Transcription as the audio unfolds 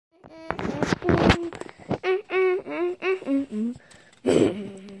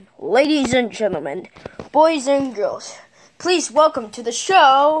ladies and gentlemen, boys and girls, please welcome to the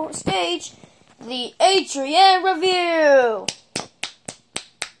show stage the Adrian Revue.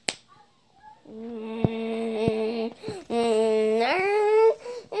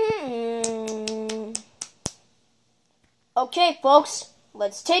 Okay, folks,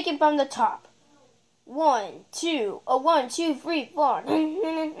 let's take it from the top. 1, 2, 1, 2, 3, 4.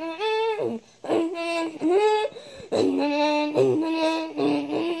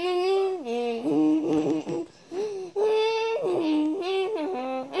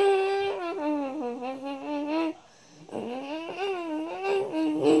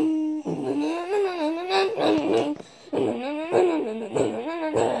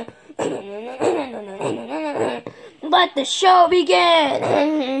 Let the show begin.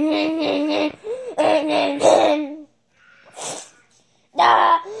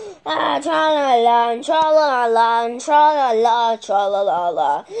 Tra-la-la, tra-la-la, tra-la-la,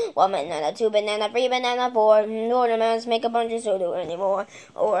 tra-la-la-la. 1 banana, 2 banana, 3 banana, 4. Ornaments make a bunch of so do anymore.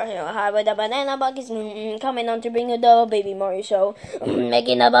 Or hide with the banana buckets, coming on to bring you the Baby Mario show.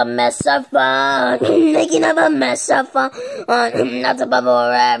 Making up a mess of fun. Making up a mess of fun. Not a bubble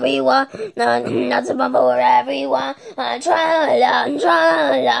for everyone. Not a bubble for everyone. Tra-la-la,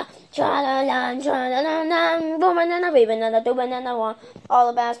 tra-la-la. Tra-la-la, tra-la-la, 4 banana, 3 banana, 2 banana, 1. All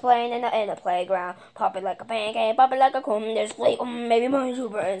the bats playing in the playground. Pop it like a pancake, pop it like a cone. There's flake, baby boy,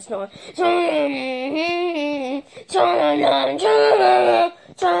 super and snore. Tra-la-la, tra-la-la,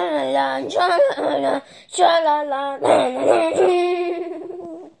 tra-la-la, tra-la-la, tra-la-la,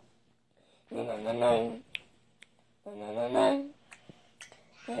 tra-la-la,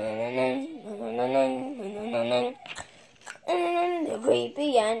 the creepy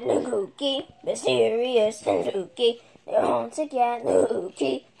and the kooky, mysterious and spooky, they're haunted yet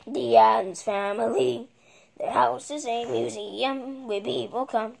spooky, the Addams Family. Their house is a museum where people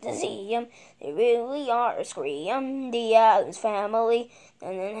come to see them. They really are a scream, the Addams Family.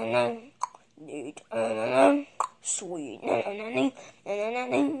 Sweet,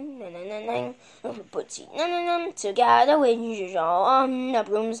 pussy, together when you're on a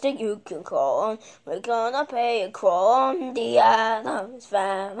broomstick you can call on. We're gonna pay a call on the Addams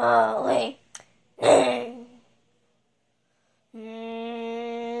Family. I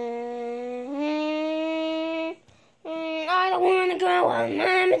don't wanna go on.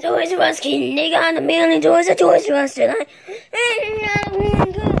 I'm a Toys R Us kid. They got a million toys at Toys R Us tonight. I don't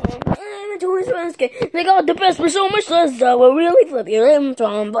wanna go on. I'm a Toys R Us kid. They got the best for so much less that will really flip your limbs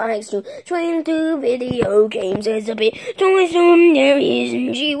from bikes to train to video games. It's a bit Toy Story there is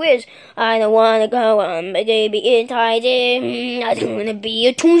and gee whiz. I don't wanna go on, but they be enticing. I don't wanna be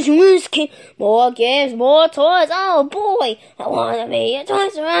a Toys R Us kid. More games, more toys. Oh boy, I wanna be a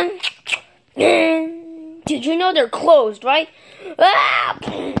Toys R Us. Did you know they're closed, right? Ah!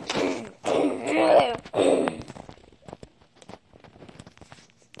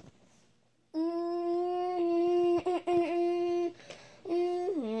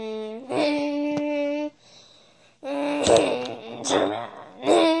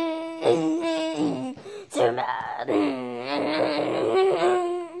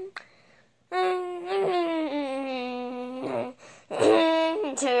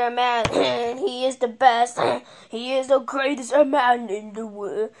 Man, he is the best. He is the greatest man in the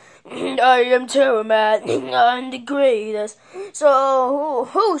world. I am Terror Man. I'm the greatest. So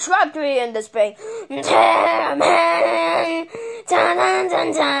who's factory in this thing? Terror Man. Terror Man.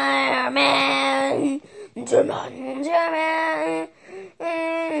 Terror Man. Terror Man. Terror Man.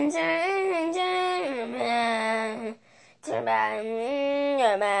 Terror Man. Terror Man.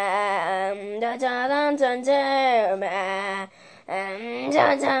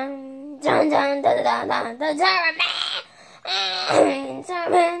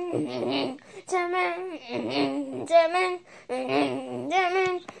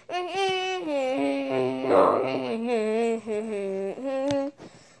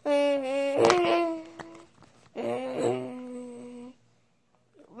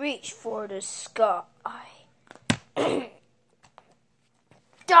 Reach for the sky.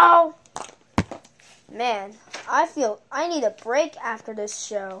 Go! Man, I feel I need a break after this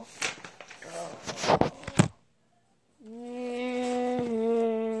show.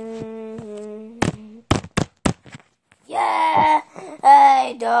 Yeah!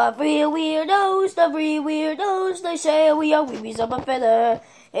 Hey, the three weirdos, they say we are weebies of a feather.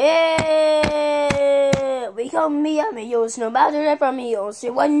 Yeah! We come me amigos, no matter if amigos. Say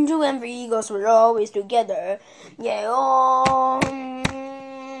 1, 2, and 3 goes, we're always together. Yeah, oh,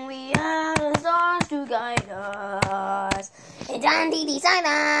 we have the stars to guide us. It's on the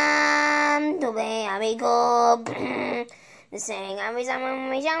design to be amigo. The saying every time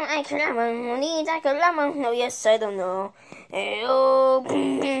we young, I could love him. Needs I could love him. No, yes, I don't know. Oh,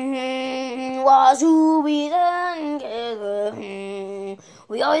 was who we done together.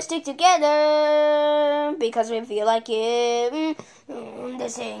 We always stick together because we feel like it. The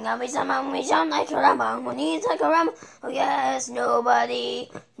saying every time we young, I could love him. Needs I could love him. Oh, yes, nobody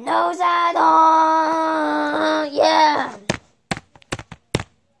knows at all. Yeah.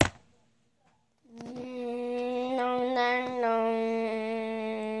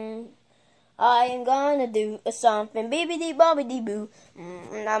 I'm gonna do something bibbidi bobbidi boo.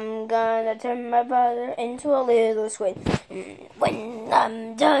 I'm gonna turn my brother into a little squid. When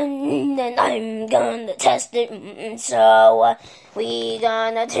I'm done, then I'm gonna test it. So what we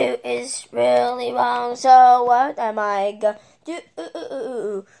gonna do is really wrong. So what am I gonna do?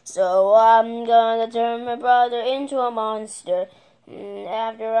 So I'm gonna turn my brother into a monster.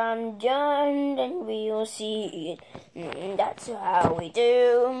 After I'm done, then we'll see it. That's how we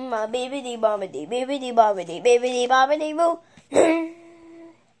do. My bibbidi bobbidi, bibbidi bobbidi, bibbidi bobbidi boo.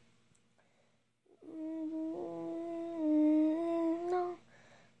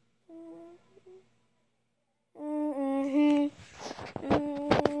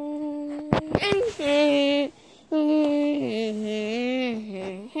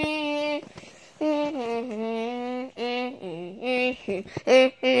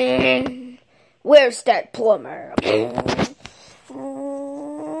 Where's that plumber?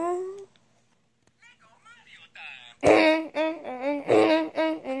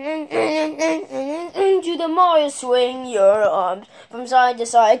 Into the Mario, swing your arms from side to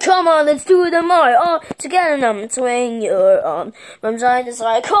side. Come on, let's do the Mario all together now. Swing your arms from side to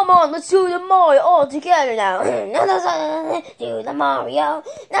side. Come on, let's do the Mario all together now. Do the Mario,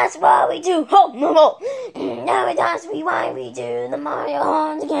 that's what we do. Ho, ho, ho. Now it has to be why we do the Mario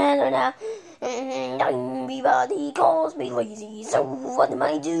all together now. Everybody calls me lazy, so what am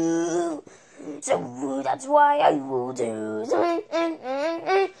I do? So that's why I will do.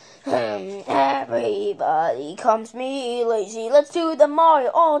 Everybody calls me lazy. Let's do the Mario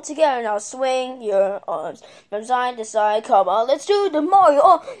all together now. Swing your arms from side to side. Come on, let's do the Mario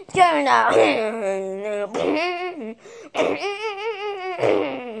all together now.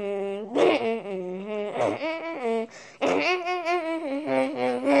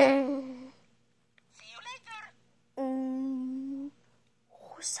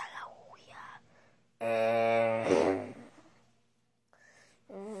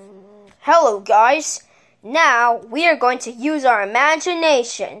 Hello guys, now we are going to use our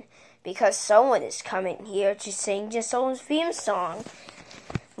imagination because someone is coming here to sing just own theme song.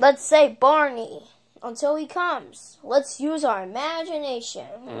 Let's say Barney until he comes. Let's use our imagination.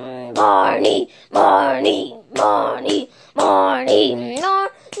 Barney, Barney, Barney, Barney,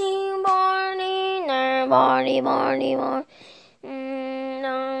 Barney, Barney, Barney, Barney, Barney.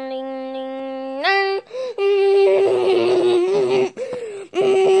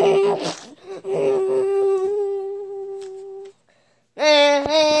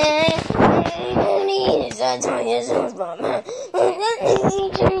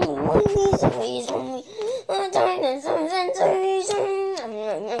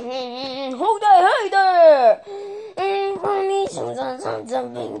 Hold there, hey there!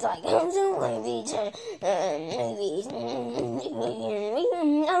 Something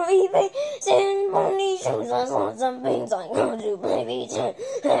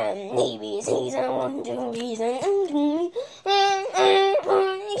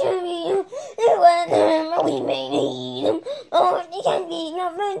like we may need him, or he can be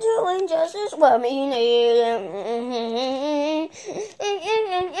nothing to injustice when we need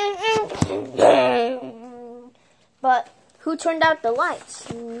him. But who turned out the lights?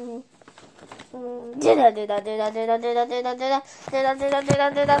 This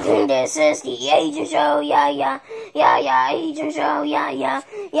is the Adrian show, yeah, Adrian show, yeah,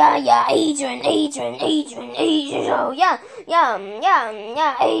 Adrian show,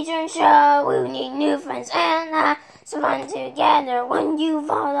 yeah, Adrian show. We need new friends and have some fun together when you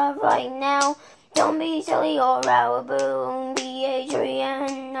fall off right now. Don't be silly or boo. Be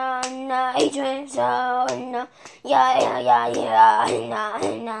Adrian, Adrian show, yeah,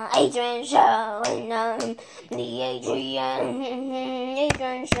 Adrian show, the Adrian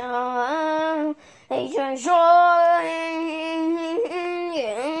show, Adrian show,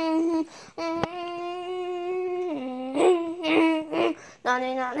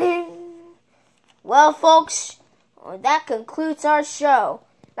 Well, folks, that concludes our show.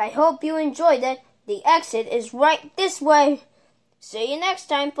 I hope you enjoyed it. The exit is right this way. See you next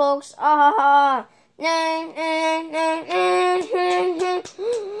time, folks. Ah ha ha.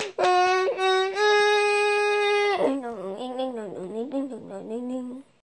 ding ding ding ding ding ding.